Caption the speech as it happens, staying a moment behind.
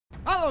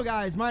Hello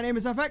guys, my name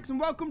is FX and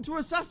welcome to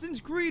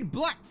Assassin's Creed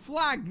Black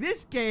Flag.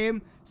 This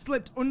game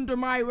slipped under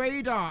my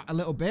radar a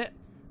little bit.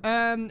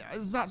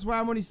 That's why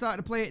I'm only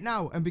starting to play it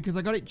now, and because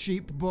I got it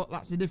cheap, but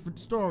that's a different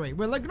story.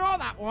 We'll ignore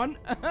that one.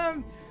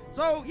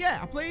 So yeah,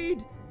 I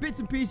played bits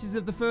and pieces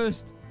of the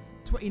first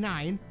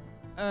 29,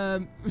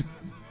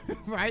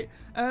 right?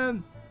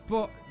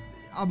 But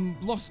I'm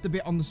lost a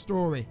bit on the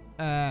story,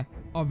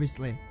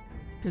 obviously,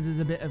 because there's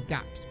a bit of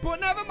gaps. But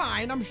never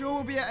mind, I'm sure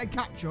we'll be at a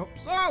catch up.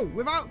 So,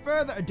 without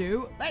further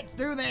ado, let's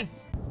do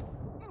this.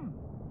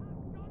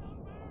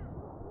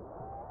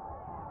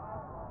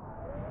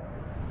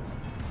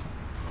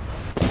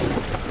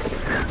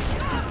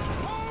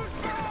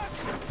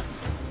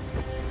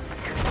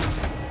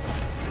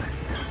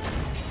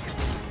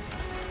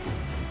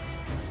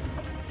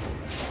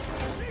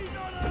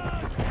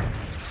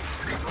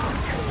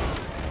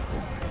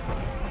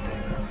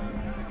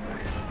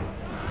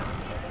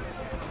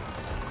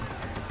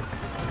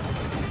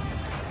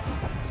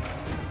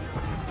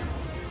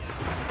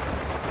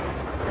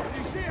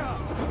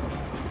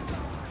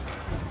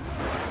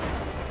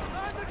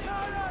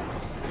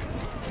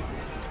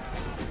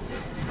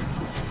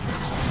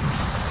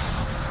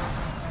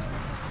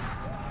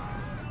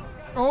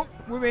 Oh,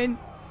 we're in.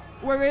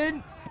 We're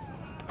in.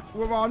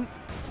 We're on.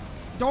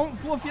 Don't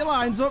fluff your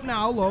lines up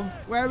now, love.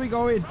 Where are we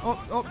going?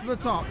 Up to the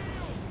top.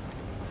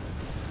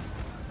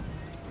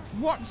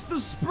 What's the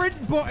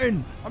sprint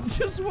button? I'm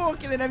just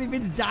walking and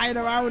everything's dying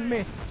around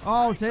me.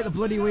 Oh, take the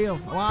bloody wheel.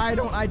 Why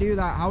don't I do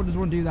that? How does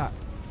one do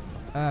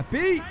that?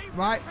 B.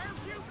 Right.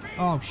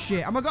 Oh,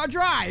 shit. Am I got to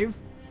drive?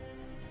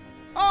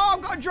 Oh,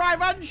 I've got to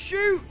drive and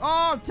shoot.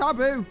 Oh,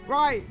 taboo.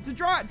 Right.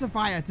 To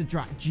fire.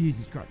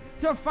 Jesus Christ.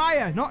 To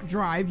fire, not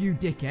drive, you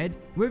dickhead.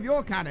 With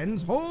your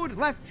cannons, hold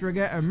left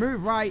trigger and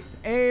move right,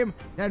 aim,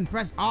 then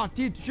press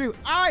RT to shoot.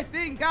 I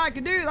think I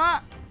can do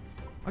that.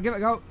 I'll give it a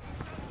go.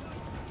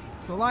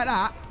 So like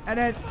that, and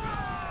then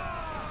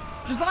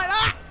just like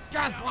that.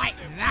 Just like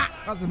that.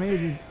 That's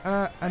amazing.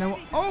 And then,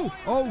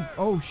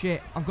 oh,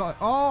 shit. I've got,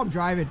 I'm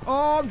driving.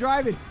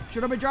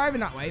 Should I be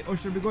driving that way or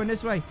should I be going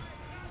this way?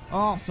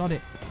 Oh, sod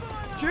it.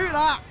 Shoot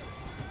that.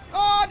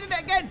 Oh, I did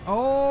it again.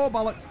 Oh,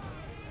 bollocks.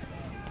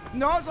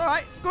 No, it's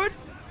alright. It's good.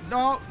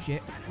 No,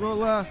 shit.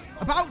 We'll,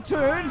 about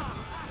turn.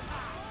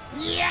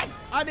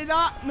 Yes! I did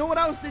that. No one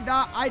else did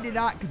that. I did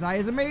that because I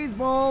is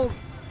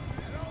amazeballs.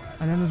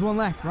 And then there's one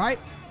left, right?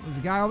 There's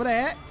a guy over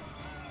there.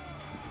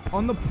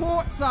 On the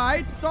port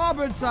side,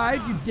 starboard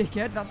side, you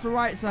dickhead. That's the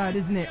right side,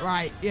 isn't it?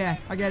 Right. Yeah,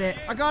 I get it.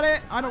 I got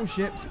it. I know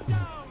ships.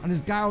 And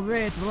there's a guy over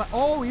here to the left.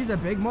 Oh, he's a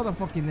big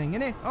motherfucking thing,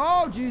 isn't he?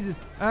 Oh, Jesus.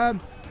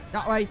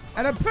 That way.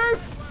 And then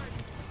poof!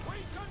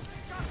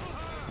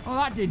 Oh,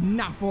 that did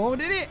naffle,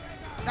 did it?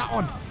 That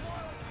one.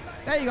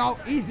 There you go.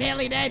 He's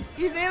nearly dead.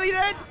 He's nearly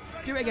dead.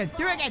 Do it again.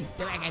 Do it again.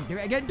 Do it again. Do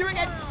it again. Do it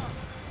again.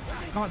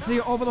 Can't see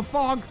it over the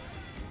fog.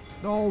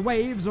 Or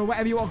waves or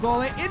whatever you want to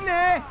call it. In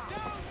there.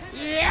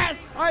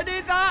 Yes. I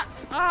did that.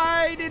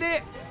 I did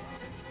it.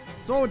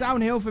 It's all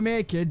downhill for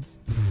me,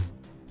 kids.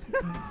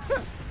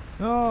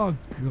 Oh,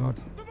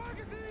 God.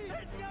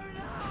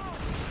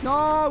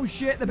 No,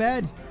 shit, the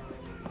bed.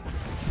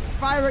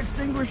 Fire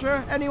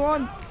extinguisher.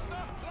 Anyone?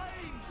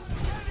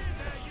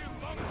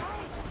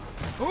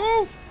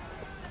 Ooh!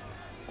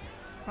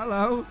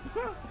 Hello.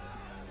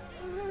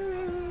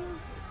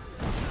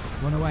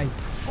 Run away.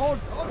 Oh,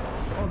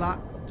 that.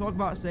 Talk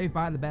about Saved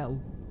by the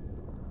Bell.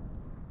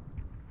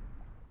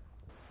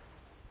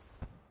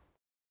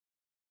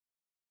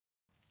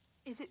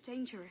 Is it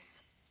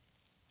dangerous?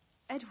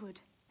 Edward?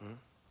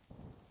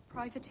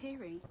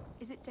 Privateering.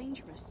 Is it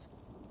dangerous?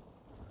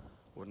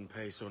 Wouldn't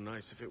pay so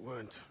nice if it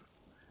weren't.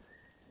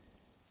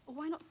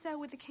 Why not sail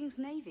with the King's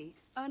Navy?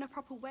 Earn a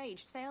proper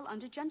wage, sail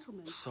under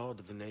gentlemen. Sod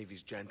the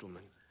Navy's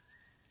gentlemen.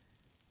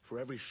 For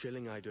every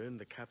shilling I'd earn,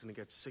 the captain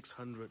gets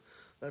 600.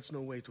 That's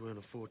no way to earn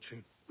a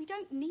fortune. We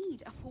don't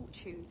need a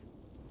fortune.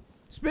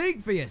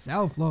 Speak for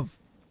yourself, love.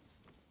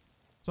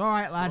 It's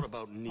alright, lad. It's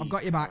not about need, I've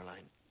got your back.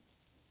 Caroline.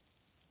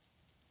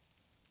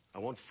 I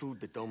want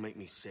food that don't make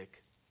me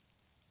sick.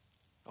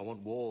 I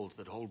want walls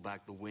that hold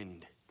back the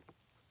wind.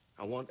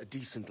 I want a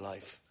decent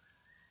life.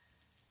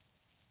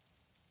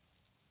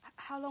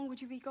 How long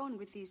would you be gone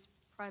with these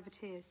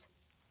privateers?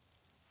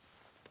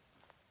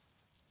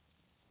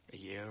 A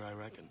year, I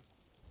reckon.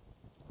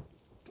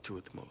 2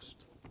 at the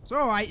most. It's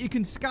alright, you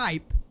can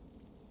Skype.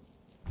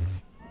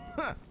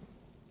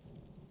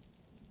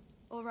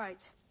 All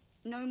right.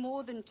 No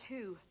more than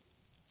 2.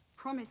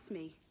 Promise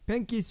me.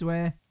 Pinky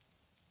swear.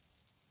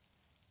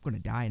 I'm gonna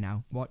die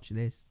now. Watch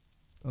this.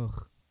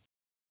 Ugh.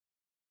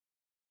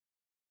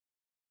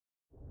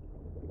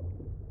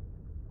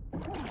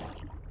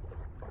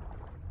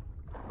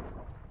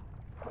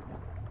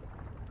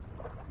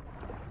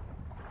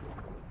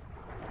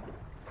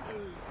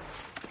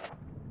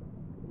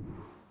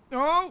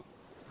 Oh!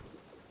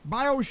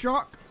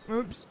 Bioshock.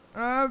 Oops.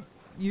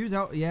 Use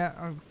out. Yeah,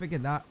 I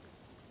figured that.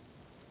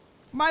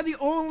 Am I the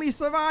only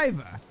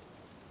survivor?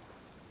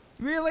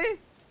 Really?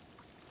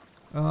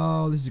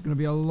 Oh, this is going to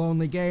be a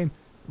lonely game.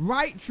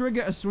 Right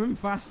trigger to swim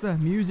faster.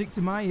 Music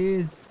to my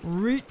ears.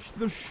 Reach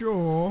the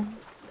shore.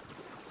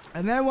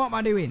 And then what am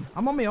I doing?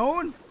 I'm on my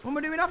own. What am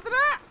I doing after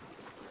that?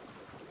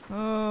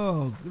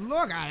 Oh,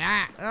 look at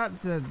that.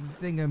 That's a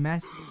thing of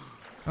mess.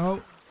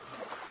 Oh,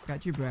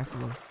 catch your breath,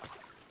 love.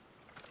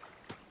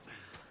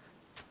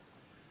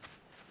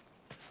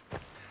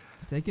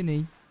 Take a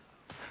knee.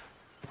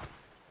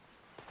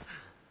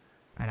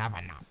 And have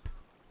a nap.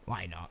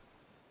 Why not?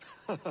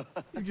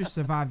 You just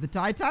survived the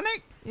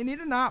Titanic. You need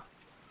a nap.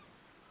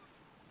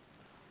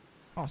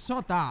 Oh,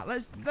 sod that.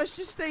 Let's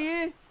just stay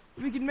here.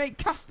 We can make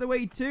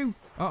Castaway 2.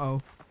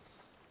 Uh-oh.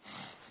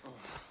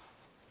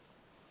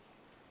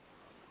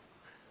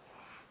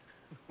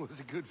 Was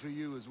it good for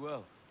you as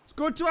well? It's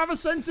good to have a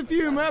sense of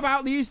humour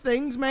about these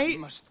things, mate. I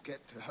must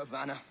get to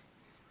Havana.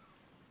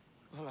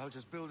 Well, I'll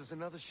just build us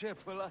another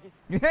ship, will I?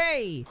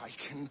 Hey! I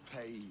can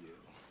pay you.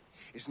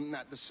 Isn't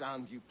that the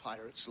sound you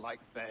pirates like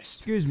best?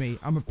 Excuse me,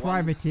 I'm a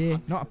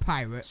privateer, not a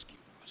pirate.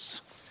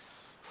 Excuse.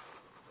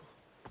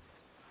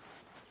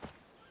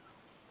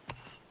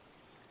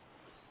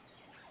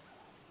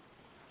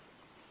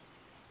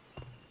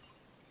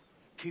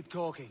 Keep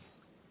talking.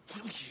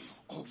 Will you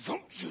or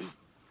won't you?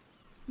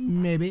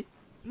 Maybe.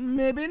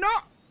 Maybe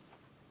not.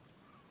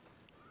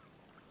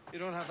 You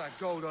don't have that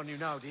gold on you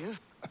now, do you?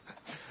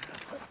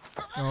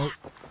 No.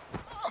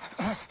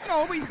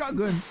 No, but he's got a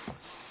gun.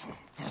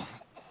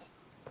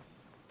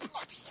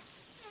 Bloody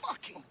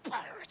fucking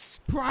pirates.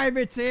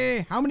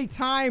 Privateer. How many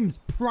times?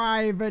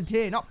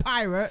 Privateer. Not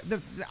pirate.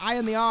 The I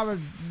and the R are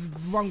the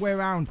wrong way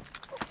around.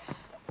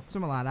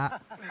 Something like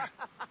that.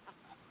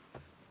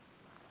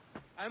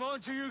 I'm on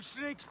to you,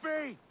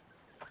 Snakesby.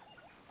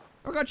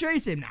 I've got to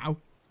chase him now.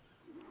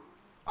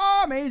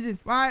 Oh, amazing.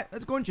 Right,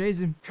 let's go and chase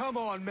him. Come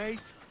on,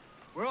 mate.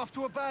 We're off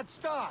to a bad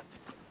start.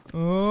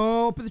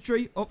 Oh, up the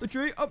tree, up the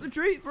tree, up the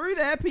tree. Through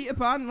there, Peter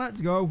Pan.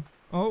 Let's go.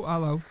 Oh,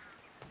 hello.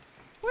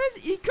 Where's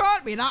he?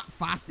 Can't be that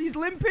fast. He's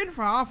limping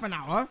for half an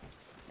hour.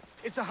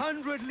 It's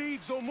 100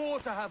 leagues or more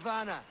to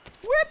Havana.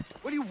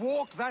 Whip. Will you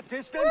walk that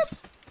distance?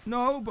 Whip.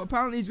 No, but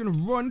apparently he's going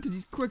to run because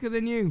he's quicker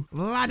than you.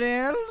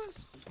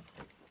 Ladders.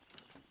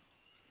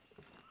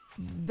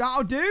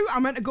 That'll do. I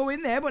meant to go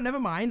in there, but never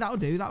mind. That'll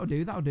do, that'll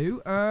do, that'll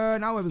do.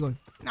 Now where are we going?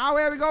 Now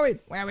where are we going?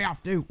 Where are we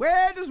off to?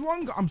 Where does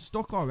one go? I'm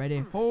stuck already.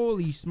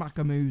 Holy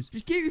smackamoos.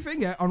 Just keep your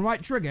finger on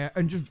right trigger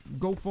and just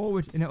go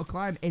forward and it'll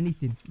climb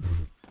anything.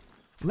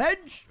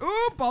 Ledge.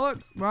 Oh,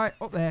 bollocks. Right,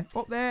 up there,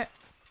 up there.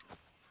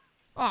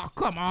 Oh,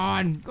 come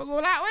on. Got to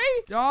go that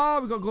way?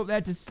 Oh, we got to go up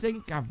there to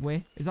sink, have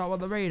we? Is that what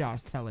the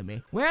radar's telling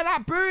me? Where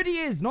that birdie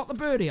is, not the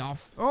birdie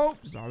off. Oh,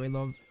 sorry,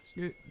 love.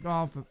 Scoot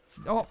off.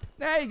 Up.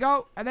 There you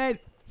go. And then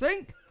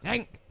sink.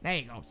 Sink. There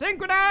you go.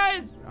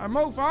 Synchronize. A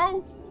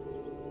mofo.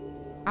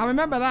 I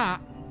remember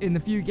that in the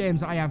few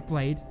games that I have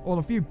played, or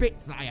the few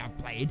bits that I have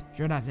played,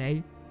 should I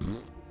say.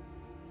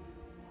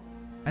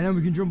 And then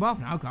we can jump off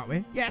now, can't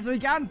we? Yes, we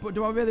can, but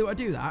do I really want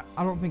to do that?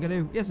 I don't think I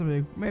do. Yes, I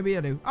do. Maybe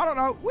I do. I don't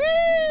know.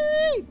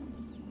 Whee!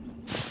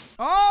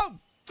 Oh!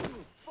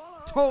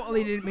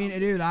 Totally didn't mean to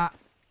do that.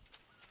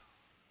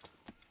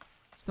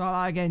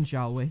 Start that again,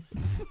 shall we?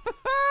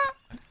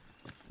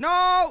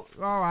 No!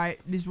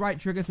 Alright, this right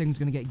trigger thing's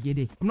going to get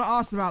giddy. I'm not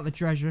asked about the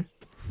treasure.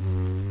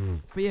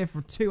 Be here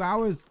for 2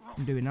 hours.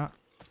 I'm doing that.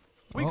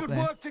 We could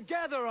work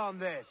together on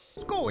this.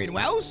 It's going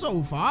well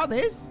so far,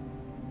 this.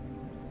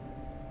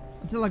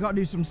 Until I got to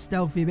do some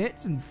stealthy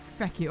bits and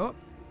feck it up.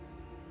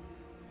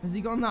 Has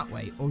he gone that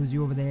way? Or is he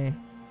over there?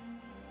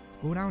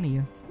 Let's go down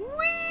here.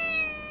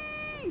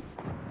 Whee!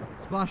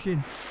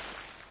 Splashing.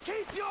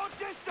 Keep your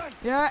distance.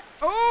 Yeah.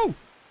 Oh!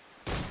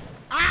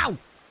 Ow!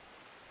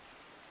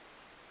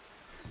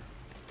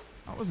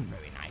 That wasn't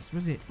very nice,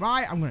 was it?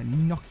 Right, I'm going to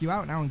knock you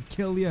out now and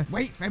kill you.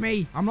 Wait for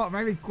me. I'm not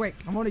very quick.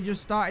 I've only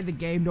just started the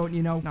game, don't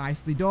you know?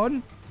 Nicely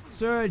done.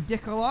 Sir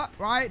Dick-a-lot.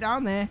 Right,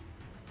 down there.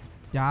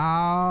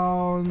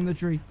 Down the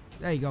tree.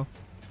 There you go.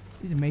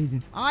 He's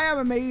amazing. I am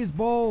amazed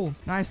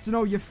balls. Nice to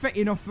know you're fit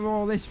enough for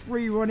all this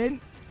free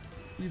running.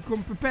 You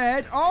come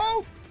prepared.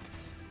 Oh!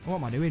 What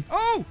am I doing?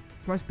 Oh!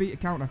 Press B to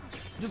counter.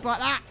 Just like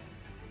that.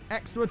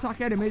 X to attack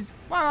enemies.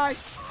 Bye.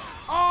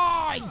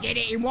 Oh, he did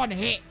it in one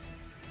hit.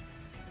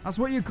 That's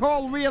what you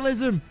call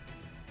realism.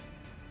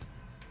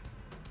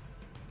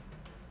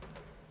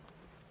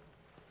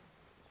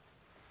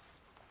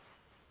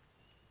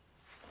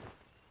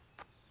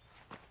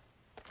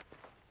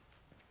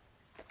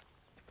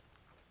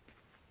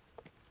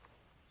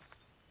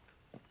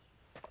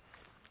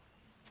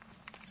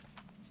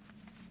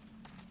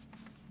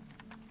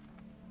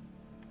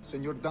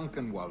 Senor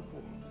Duncan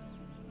Walpole,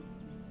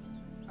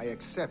 I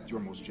accept your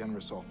most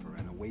generous offer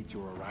and await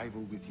your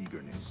arrival with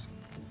eagerness.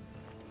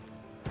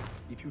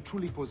 If you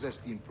truly possess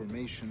the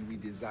information we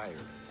desire,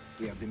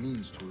 we have the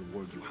means to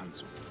reward you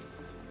handsomely.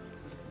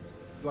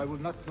 Though I will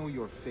not know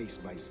your face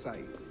by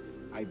sight,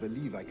 I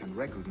believe I can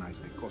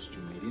recognize the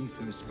costume made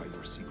infamous by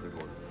your secret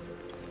order.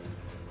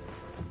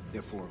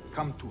 Therefore,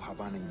 come to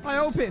Havana in I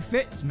hope it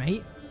fits,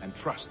 mate. and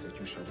trust that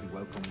you shall be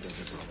welcomed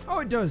as a brother. Oh,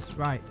 it does.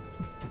 Right.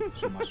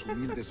 Su más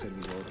humilde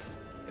servidor,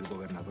 el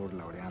gobernador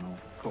Laureano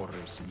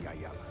Torres y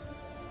Ayala.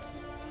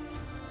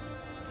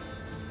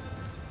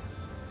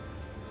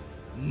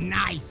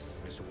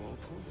 Nice. Mr.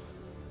 Walpole,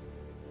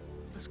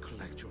 let's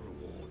collect your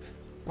reward.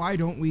 Why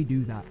don't we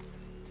do that?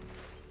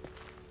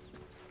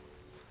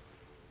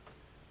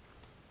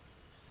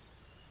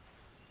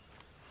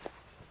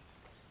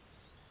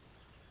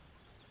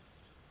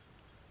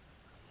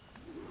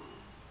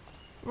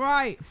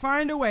 Right,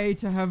 find a way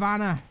to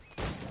Havana.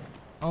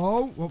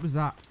 Oh, what was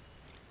that?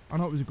 I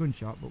know it was a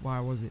gunshot, but why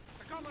was it?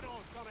 The Commodore's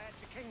gone ahead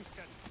to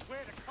Kingston. We're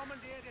to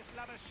commandeer this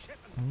latter's ship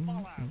and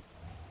follow.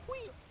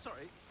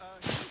 Sorry,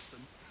 Kingston?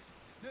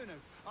 No,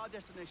 our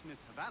destination is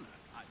Havana.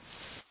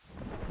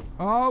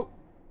 Oh,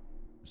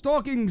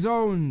 stalking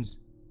zones.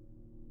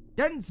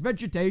 Dense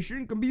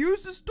vegetation can be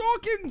used as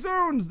stalking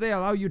zones. They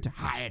allow you to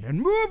hide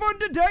and move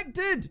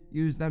undetected.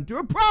 Use them to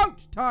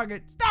approach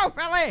targets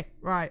stealthily.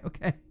 Right,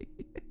 okay.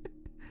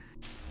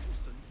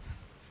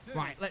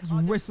 Right, let's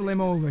whistle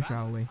him over,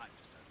 shall we?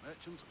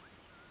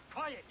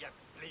 Quiet, you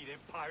bleeding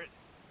pirate.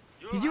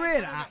 Did you hear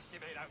that?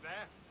 Out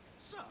there.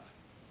 Sir,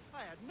 I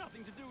had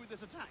nothing to do with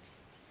this attack.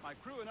 My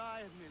crew and I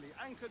have merely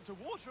anchored to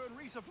water and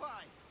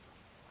resupply.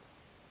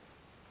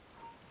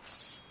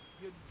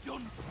 You're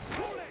done.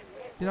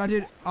 Did I do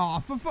it? Oh,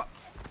 for fu-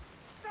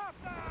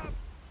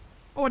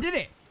 Oh, I did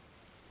it.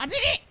 I did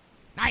it.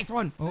 Nice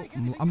one. Oh,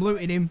 I'm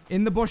looting him.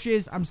 In the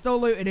bushes. I'm still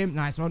looting him.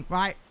 Nice one.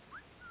 Right.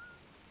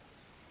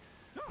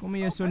 Come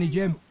here, Sonny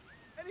Jim.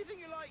 Anything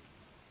you like.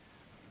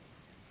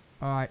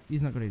 Alright,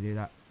 he's not going to do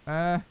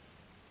that.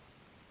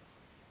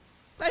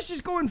 Let's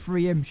just go and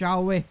free him,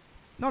 shall we?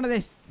 None of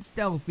this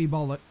stealthy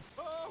bollocks.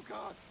 Oh,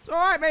 God. It's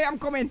alright, mate. I'm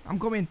coming. I'm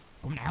coming.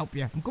 I'm coming to help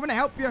you. I'm coming to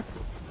help you.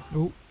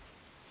 Oh.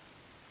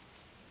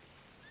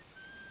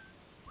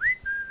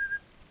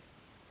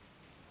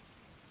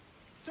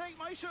 Take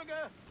my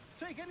sugar.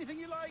 Take anything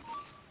you like.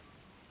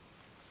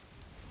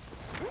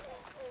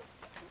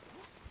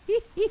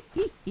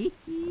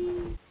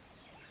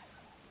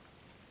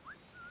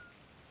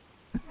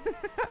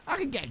 I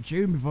can get a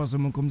tune before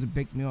someone comes and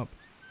picks me up.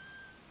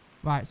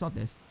 Right, sort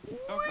this.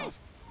 Oh, God.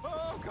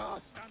 Oh,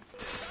 God.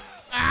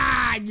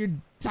 Ah, you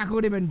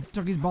tackled him and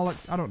took his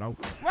bollocks. I don't know.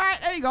 Right,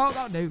 there you go.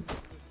 That'll do.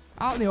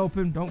 Out in the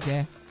open. Don't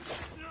care.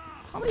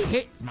 How many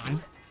hits, man?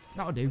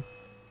 That'll do.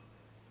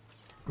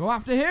 Go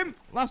after him.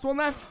 Last one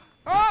left.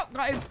 Oh,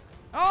 got him.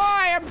 Oh,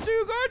 I am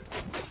too good.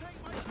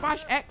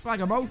 Bash X like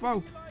a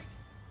mofo.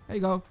 There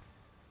you go.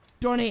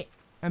 Done it.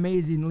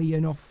 Amazingly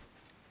enough.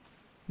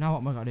 Now what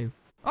am I going to do?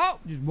 Oh,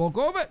 just walk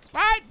over. It's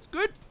fine. It's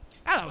good.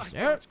 Hello,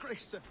 sir. It's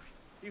grace, sir.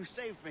 You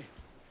saved me.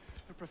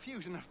 A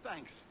profusion of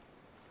thanks. Is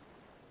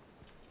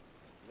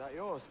that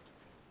yours?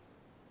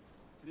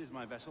 It is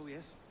my vessel,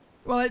 yes.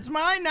 Well, it's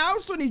mine now,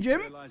 Sonny Jim.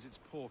 I realize it's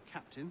poor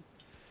captain,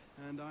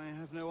 and I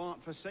have no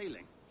art for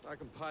sailing. I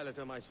can pilot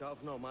her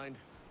myself, no mind.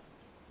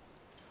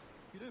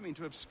 You don't mean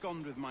to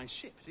abscond with my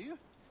ship, do you?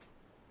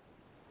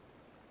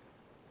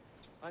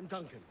 I'm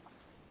Duncan.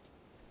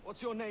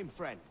 What's your name,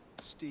 friend?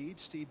 Steed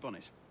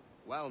Bonnet.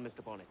 Well,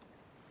 Mr. Bonnet,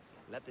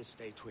 let this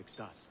stay twixt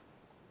us.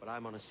 But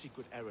I'm on a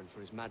secret errand for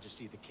His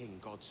Majesty the King,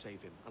 God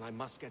save him, and I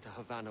must get to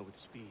Havana with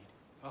speed.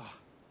 Ah,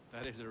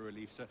 that is a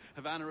relief, sir.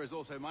 Havana is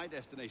also my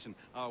destination.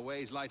 Our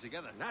ways lie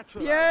together.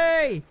 Naturally.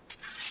 Yay!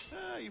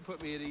 Ah, you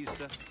put me at ease,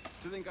 sir.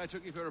 To think I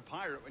took you for a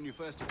pirate when you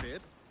first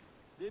appeared.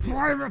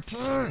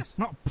 Privateer,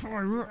 not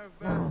pirate.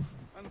 You have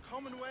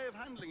uncommon way of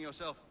handling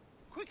yourself.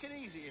 Quick and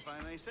easy, if I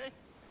may say.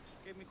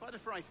 Gave me quite a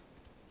fright.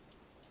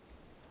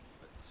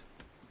 But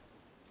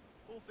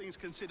all things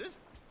considered,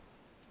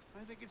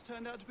 I think it's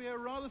turned out to be a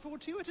rather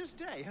fortuitous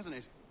day, hasn't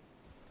it?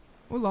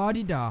 Oh,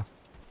 la-di-da.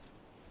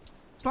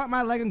 It's like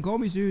my leg and call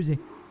me Susie.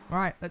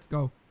 Right, let's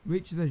go.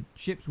 Reach the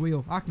ship's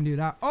wheel. I can do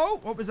that. Oh,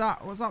 what was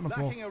that? What's that for?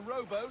 Lacking a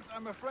rowboat,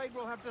 I'm afraid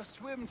we'll have to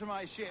swim to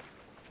my ship.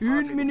 Un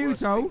Hardly the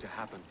worst minuto. thing to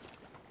happen.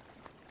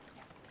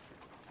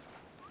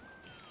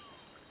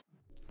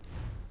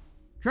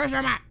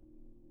 Treasure map.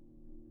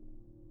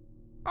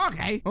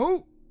 Okay.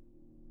 Oh.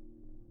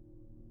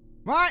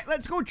 Right,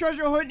 let's go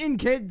treasure hunting,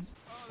 kids.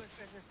 Oh, this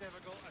is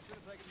difficult. I should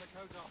have taken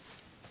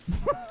the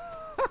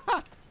coat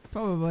off.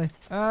 Probably.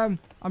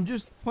 I'm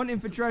just hunting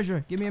for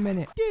treasure. Give me a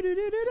minute.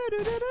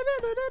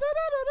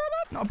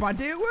 Not a bad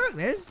day at work,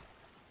 this.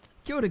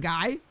 Killed a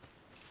guy.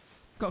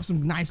 Got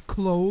some nice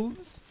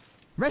clothes.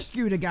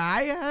 Rescued a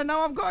guy. And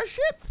now I've got a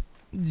ship.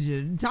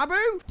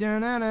 Taboo.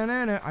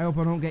 I hope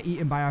I don't get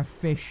eaten by a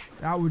fish.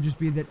 That would just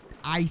be the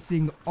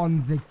icing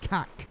on the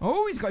cake.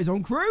 Oh, he's got his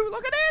own crew.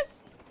 Look at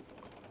this.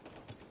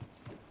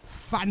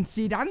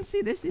 Fancy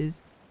dancy, this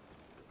is.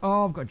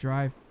 Oh, I've got to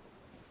drive.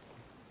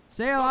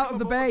 Sail out of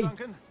the bay.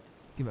 Duncan.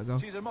 Give it a go.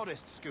 She's a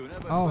modest schooner,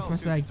 but Oh, well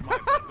press suited A. to my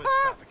purpose,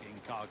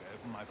 trafficking cargo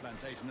from my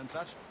plantation and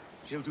such.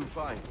 She'll do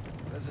fine.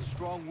 There's a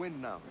strong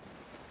wind now.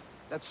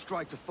 Let's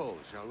strike to full,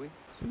 shall we?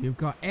 So you've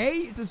got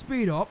A to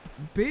speed up,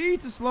 B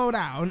to slow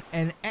down,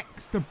 and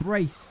X to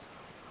brace.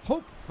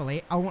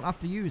 Hopefully, I won't have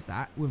to use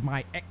that with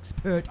my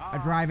expert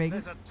driving.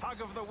 There's a tug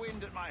of the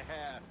wind at my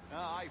hair.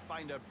 I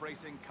find a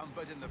bracing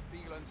comfort in the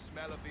feel and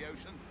smell of the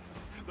ocean.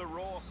 The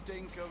raw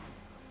stink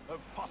of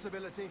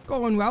possibility.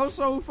 Going well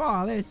so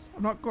far, this.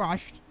 I'm not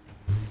crashed.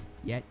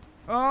 Yet.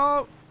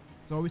 Oh,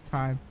 it's always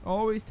time.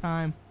 Always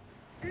time.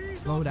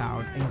 slow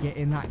down and get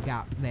in that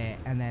gap there,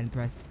 and then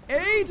press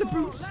A to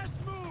boost.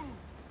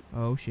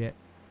 Oh shit.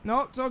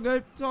 No, it's all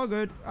good. It's all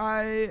good.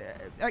 I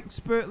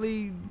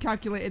expertly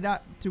calculated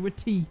that to a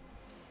T.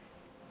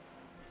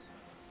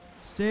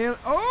 Sail.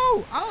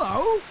 Oh,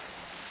 hello.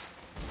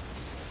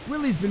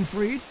 Willie's been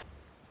freed.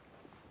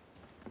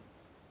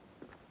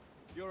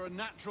 You're a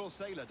natural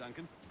sailor,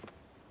 Duncan.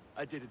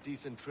 I did a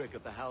decent trick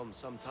at the helm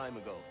some time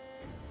ago.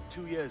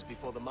 2 years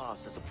before the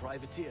mast as a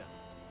privateer.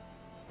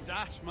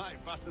 Dash my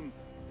buttons.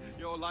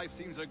 Your life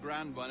seems a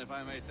grand one, if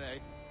I may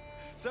say.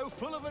 So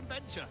full of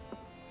adventure.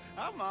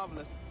 How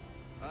marvelous.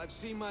 I've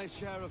seen my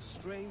share of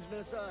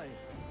strangeness, aye.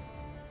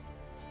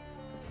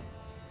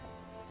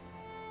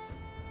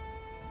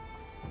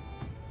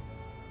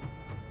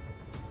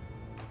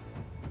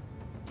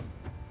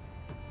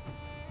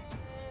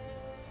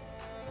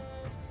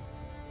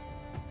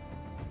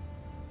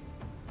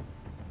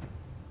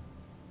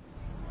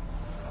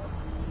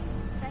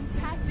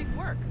 Fantastic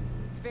work.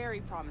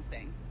 Very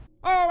promising.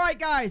 Alright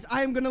guys,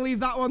 I am going to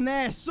leave that one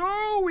there.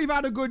 So, we've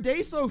had a good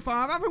day so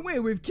far, haven't we?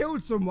 We've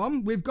killed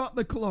someone, we've got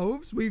the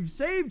cloves, we've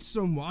saved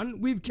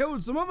someone, we've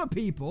killed some other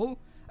people,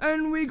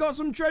 and we got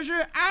some treasure,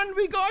 and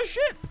we got a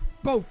ship,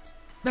 boat,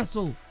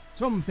 vessel,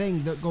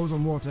 something that goes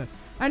on water.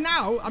 And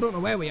now, I don't know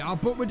where we are,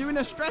 but we're doing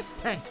a stress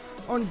test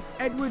on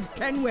Edward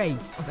Kenway,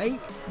 I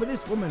think, with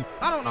this woman.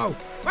 I don't know.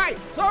 Right,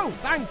 so,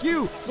 thank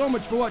you so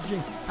much for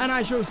watching, and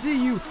I shall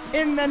see you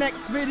in the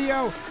next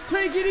video.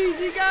 Take it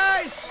easy,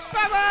 guys.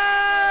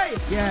 Bye-bye!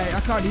 Yeah, I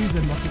can't use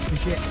them rockets for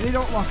shit. They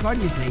don't lock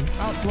on, you see.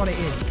 That's what it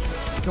is.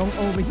 Don't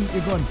overheat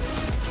your gun.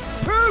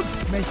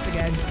 Poof! Missed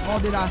again. Or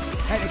did I?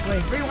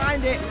 Technically.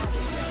 Rewind it.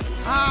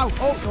 Ow!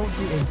 Oh, don't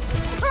shoot him.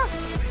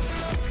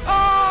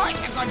 Oh, I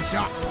got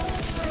shot.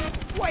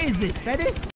 What is this, Fedis?